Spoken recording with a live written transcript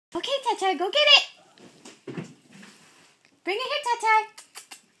Okay, Tai-Tai, go get it. Bring it here, Tai-Tai.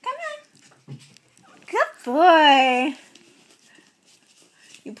 Come on. Good boy.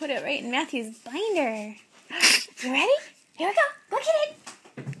 You put it right in Matthew's binder. You ready? Here we go. Go get it.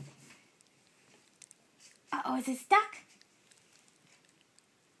 Uh-oh, is it stuck?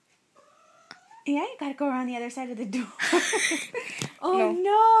 Yeah, you gotta go around the other side of the door. Oh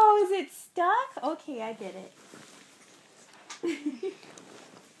no, is it stuck? Okay, I get it.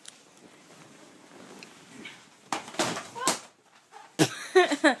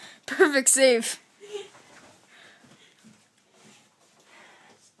 Perfect save.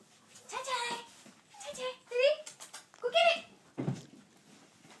 Tai-Tai! Tai-Tai, ready? Go get it!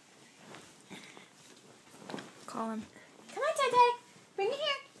 Call him. Come on, Tai-Tai. Bring it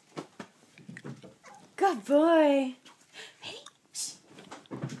here. Good boy. Ready? Shh.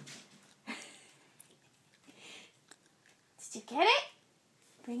 Did you get it?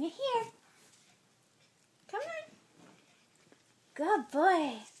 Bring it here. Come on. Good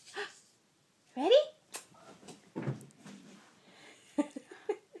boy. Ready?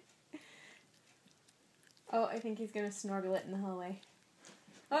 Oh, I think he's going to snorkel it in the hallway.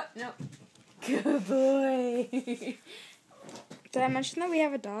 Oh, no. Good boy. Did I mention that we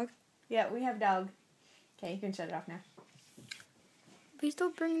have a dog? Yeah, we have dog. Okay, you can shut it off now. But he's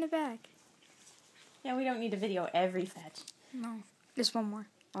still bringing it back. Yeah, we don't need to video every fetch. No. Just one more.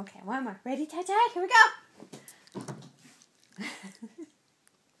 Okay, one more. Ready, Tai-Tai? Here we go.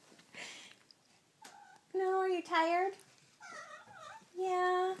 No, are you tired?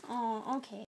 Yeah. Oh, okay.